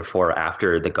episode 4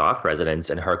 after the Goff residence.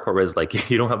 And Harcourt was like,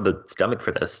 you don't have the stomach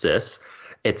for this, sis.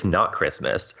 It's not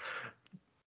Christmas.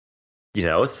 You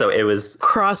know, so it was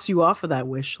cross you off of that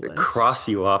wish list.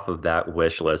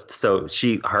 So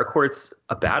Harcourt's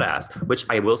a badass, which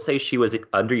I will say she was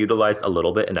underutilized a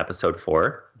little bit in episode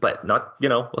 4, but not,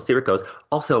 we'll see where it goes.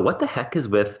 Also, what the heck is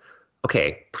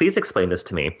okay, please explain this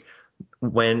to me.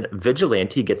 When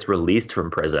Vigilante gets released from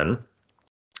prison,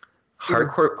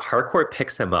 Harcourt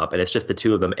picks him up, and it's just the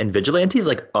two of them, and Vigilante's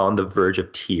like on the verge of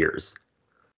tears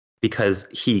because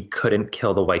he couldn't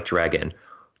kill the White Dragon.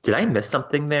 Did I miss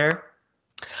something there?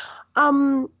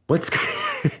 Harcourt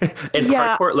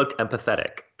looked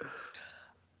empathetic.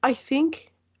 I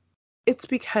think it's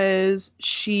because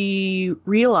she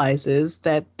realizes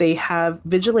that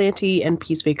Vigilante and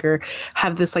Peacemaker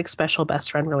have this, like, special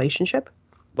best friend relationship.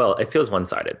 Well, it feels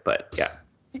one-sided, but yeah.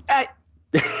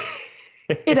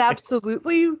 It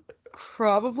absolutely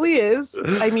probably is.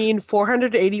 I mean,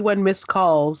 481 missed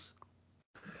calls.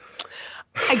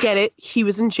 I get it. He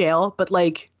was in jail, but,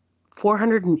 like,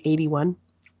 481.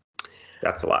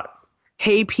 That's a lot.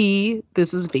 Hey, P,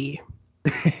 this is V.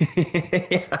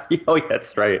 Yeah. Oh, yeah,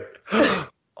 that's right.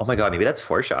 Oh my God, maybe that's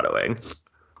foreshadowing.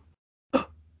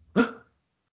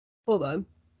 Hold on.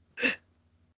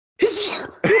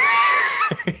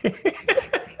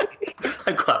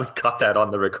 I'm glad we got that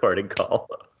on the recording call.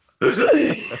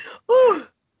 Oh,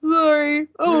 sorry.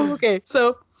 Oh, okay.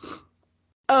 So,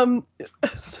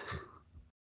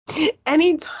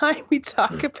 Anytime we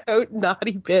talk about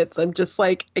naughty bits, I'm just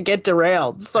like, I get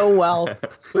derailed so well.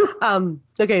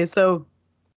 Okay, so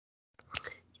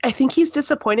I think he's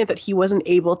disappointed that he wasn't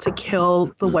able to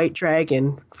kill the white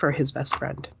dragon for his best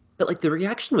friend. But like the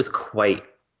reaction was quite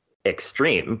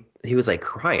extreme. He was like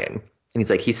crying, and he's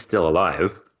like, he's still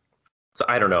alive. So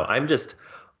I don't know.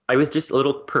 I was just a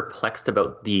little perplexed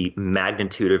about the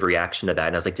magnitude of reaction to that,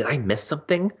 and I was like, did I miss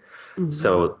something? Mm-hmm.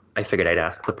 So I figured I'd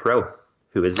ask the pro,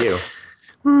 who is you?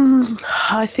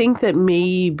 I think that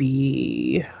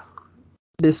maybe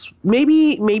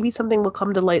maybe something will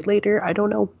come to light later. I don't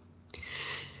know.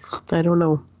 I don't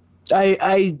know.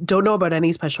 I don't know about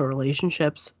any special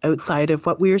relationships outside of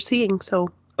what we are seeing. So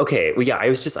Okay, well, yeah, I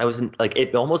wasn't like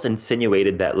it almost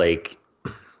insinuated that like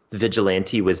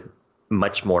Vigilante was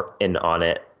much more in on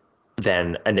it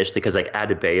than initially because like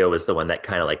Adebayo was the one that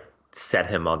kind of like set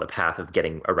him on the path of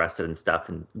getting arrested and stuff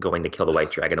and going to kill the White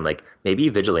Dragon. I'm like, maybe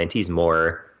Vigilante's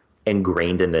more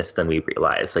ingrained in this than we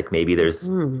realize. Like maybe there's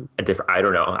a different. I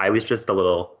don't know. I was just a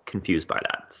little confused by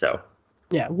that. So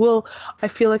yeah, I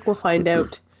feel like we'll find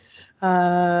out.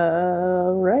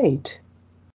 Right.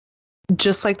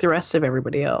 Just like the rest of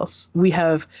everybody else. We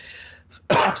have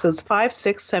episodes 5,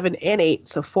 6, 7, and 8.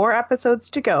 So 4 episodes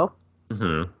to go.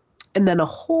 Mm-hmm. And then a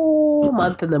whole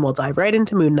month, and then we'll dive right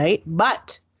into Moon Knight.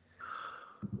 But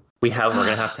we're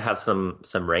gonna have to have some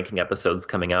ranking episodes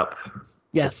coming up.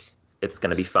 Yes. It's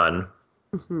gonna be fun.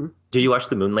 Mm-hmm. Did you watch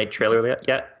the Moon Knight trailer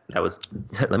yet? That was.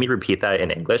 Let me repeat that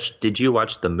in English. Did you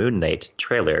watch the Moon Knight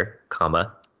trailer,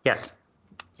 comma, yet?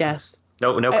 Yes.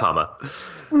 No, comma.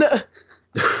 No.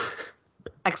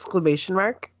 Exclamation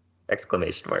mark.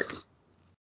 Exclamation mark.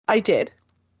 I did.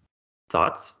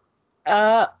 Thoughts?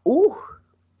 It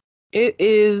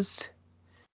is.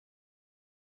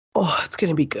 Oh, it's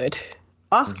gonna be good.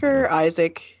 Oscar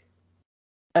Isaac,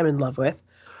 I'm in love with.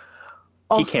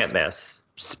 Also, he can't miss.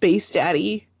 Space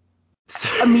Daddy.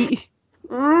 I mean,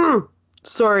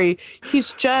 sorry,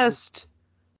 he's just.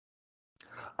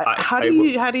 How do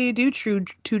you do two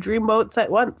dreamboats at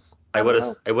once? I would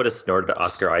have snorted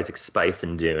Oscar Isaac spice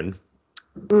in Dune.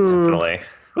 Definitely.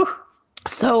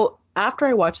 So after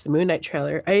I watched the Moon Knight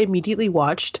trailer, I immediately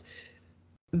watched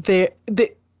the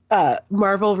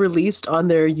Marvel released on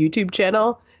their YouTube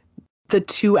channel the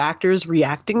 2 actors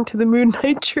reacting to the Moon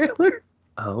Knight trailer.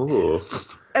 Oh.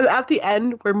 And at the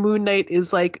end, where Moon Knight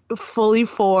is like fully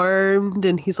formed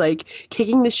and he's like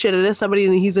kicking the shit out of somebody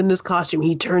and he's in his costume,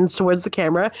 he turns towards the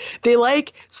camera. They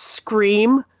like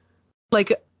scream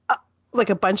like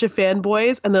a bunch of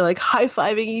fanboys, and they're like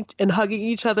high-fiving and hugging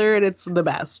each other, and it's the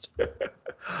best.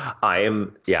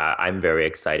 I'm very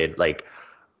excited. Like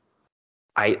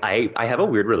I have a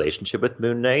weird relationship with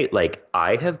Moon Knight. Like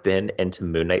I have been into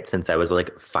Moon Knight since I was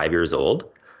like 5 years old.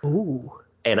 Ooh.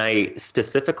 And I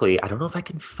specifically, I don't know if I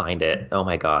can find it. Oh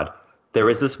my God. There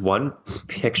was this one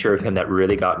picture of him that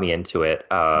really got me into it.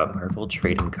 Marvel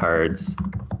Trading Cards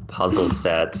puzzle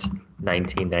set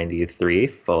 1993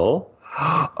 full.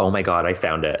 Oh my God, I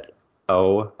found it.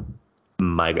 Oh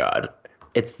my God.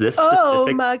 It's this specific.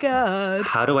 Oh my God.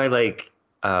 How do I like,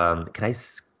 how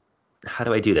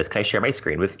do I do this? Can I share my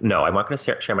screen with, no, I'm not going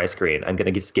to share my screen. I'm going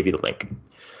to just give you the link.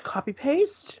 Copy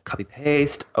paste,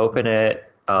 open it.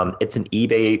 It's an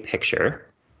eBay picture.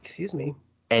 Excuse me.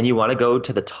 And you want to go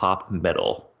to the top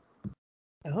middle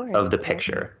of the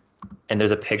picture. And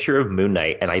there's a picture of Moon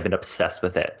Knight, and I've been obsessed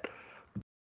with it.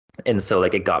 And so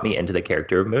like it got me into the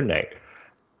character of Moon Knight.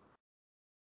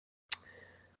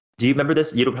 Do you remember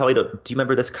this? You probably don't. Do you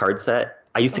remember this card set?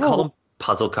 I used to call them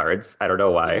puzzle cards. I don't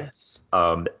know why. Yes.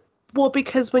 Well,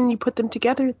 because when you put them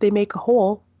together, they make a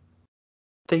whole.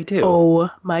 They do. Oh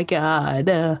my God.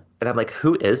 And I'm like,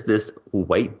 who is this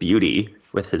white beauty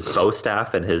with his bow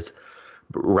staff and his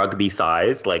rugby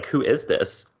thighs? Like, who is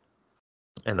this?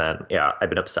 And then, yeah, I've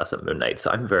been obsessed with Moon Knight,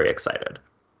 so I'm very excited.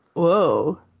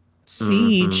 Whoa.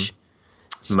 Siege.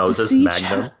 Mm-hmm. Moses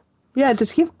Magnum. Yeah,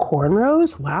 does he have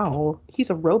cornrows? Wow.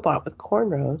 He's a robot with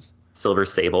cornrows. Silver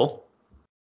Sable.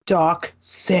 Doc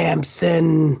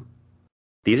Samson.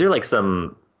 These are like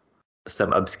some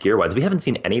obscure ones. We haven't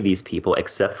seen any of these people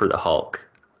except for the Hulk.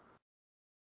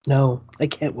 No, I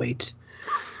can't wait.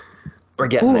 We're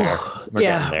getting there. We're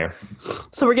getting there.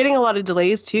 So we're getting a lot of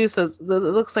delays too. So it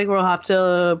looks like we'll have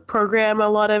to program a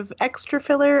lot of extra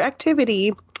filler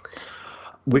activity.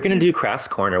 We're gonna do Crafts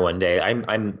Corner one day. I'm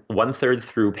 1/3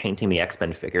 through painting the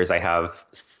X-Men figures. I have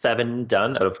 7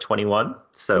 done out of 21.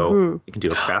 So we can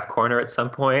do a Craft Corner at some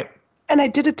point. And I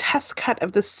did a test cut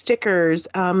of the stickers.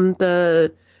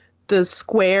 The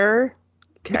square,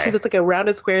 because it's like a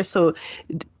rounded square. So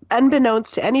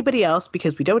unbeknownst to anybody else,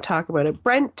 because we don't talk about it,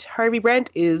 Harvey Brent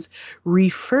is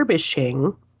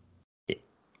refurbishing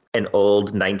An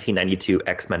old 1992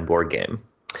 X-Men board game.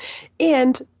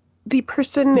 And the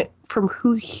person from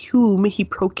whom he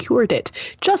procured it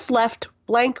just left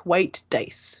blank white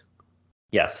dice.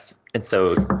 Yes. And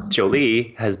so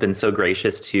Jolie has been so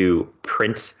gracious to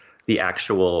print the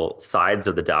actual sides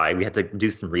of the die. We had to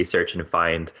do some research and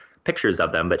find pictures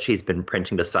of them, but she's been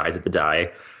printing the sides of the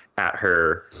die at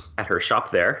her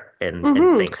shop there in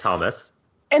St. Thomas.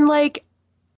 And like,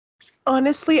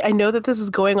 honestly, I know that this is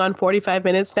going on 45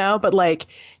 minutes now, but like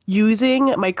using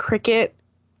my Cricut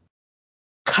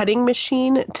cutting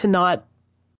machine to not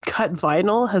cut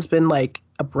vinyl has been like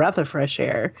a breath of fresh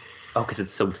air. Oh, because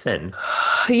it's so thin.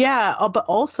 Yeah, but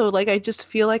also like I just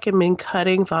feel like I'm in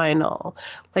cutting vinyl.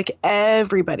 Like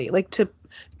everybody, like to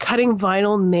cutting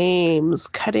vinyl names,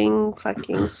 cutting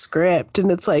fucking script,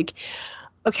 and it's like,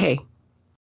 okay,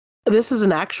 this is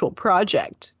an actual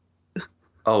project.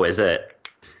 Oh, is it?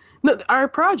 No, our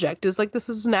project is like, this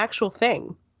is an actual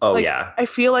thing. Oh, like, yeah. I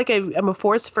feel like I'm a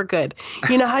force for good.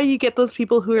 You know how you get those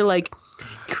people who are like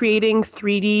creating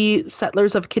 3D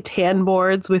Settlers of Catan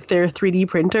boards with their 3D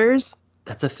printers?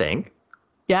 That's a thing?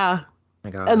 Yeah. Oh my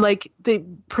God. And like they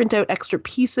print out extra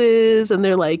pieces and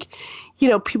they're like, you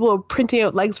know, people are printing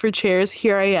out legs for chairs.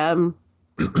 Here I am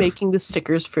making the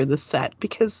stickers for the set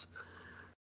because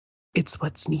it's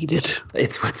what's needed.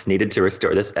 It's what's needed to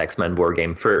restore this X-Men board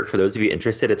game. For those of you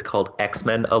interested, it's called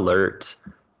X-Men Alert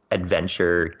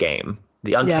Adventure Game.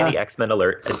 The Uncanny X-Men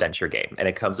Alert Adventure Game. And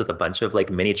it comes with a bunch of like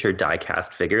miniature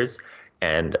die-cast figures.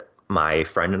 And my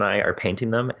friend and I are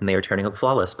painting them and they are turning out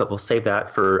flawless. But we'll save that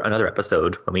for another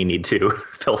episode when we need to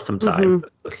fill some time.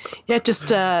 Yeah, just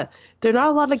there are not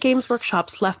a lot of Games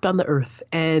Workshops left on the earth.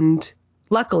 And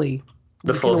luckily,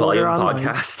 the Full Volume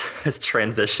podcast has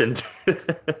transitioned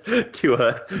to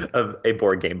a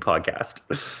board game podcast.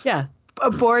 Yeah,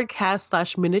 a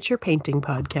boardcast / miniature painting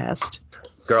podcast.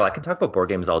 Girl, I can talk about board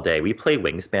games all day. We play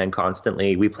Wingspan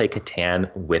constantly. We play Catan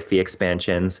with the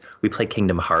expansions. We play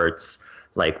Kingdom Hearts.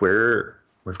 Like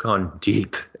we've gone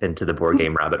deep into the board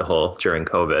game rabbit hole during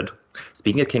COVID.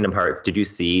 Speaking of Kingdom Hearts, did you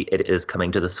see it is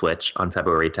coming to the Switch on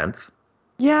February 10th?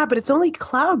 Yeah, but it's only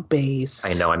cloud-based.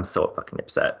 I know. I'm so fucking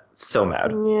upset. So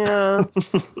mad. Yeah.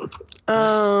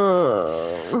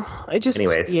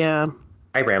 Anyways. Yeah.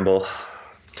 I ramble.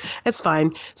 It's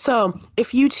fine. So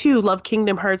if you too love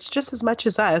Kingdom Hearts just as much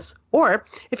as us, or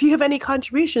if you have any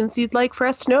contributions you'd like for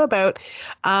us to know about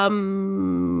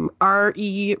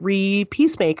re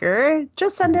Peacemaker,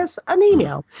 just send us an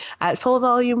email at the Full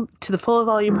Volume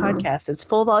podcast. It's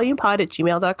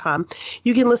fullvolumepod@gmail.com.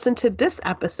 You can listen to this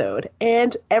episode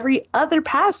and every other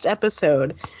past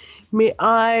episode. May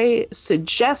I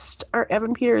suggest our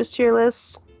Evan Peters tier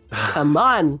list? Come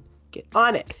on, get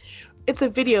on it. It's a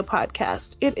video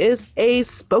podcast. It is a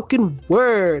spoken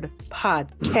word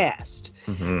podcast.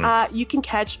 You can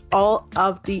catch all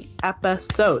of the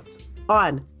episodes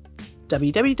on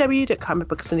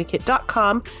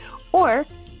www.comicbooksyndicate.com or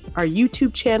our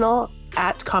YouTube channel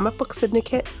at Comic Book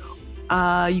Syndicate.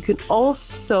 You can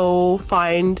also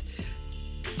find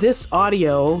this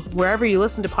audio wherever you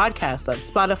listen to podcasts, on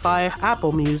Spotify,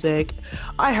 Apple Music,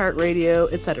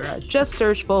 iHeartRadio, etc. Just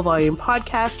search Full Volume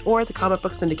Podcast or the Comic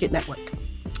Book Syndicate Network.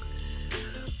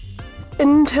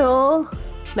 Until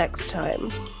next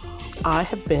time, I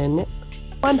have been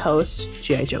one host,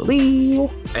 G.I. Jolie.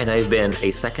 And I've been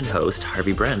a second host,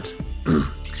 Harvey Brent.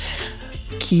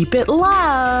 Keep it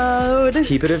loud.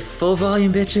 Keep it at full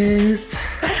volume, bitches.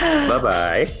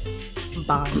 Bye-bye.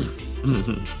 Bye.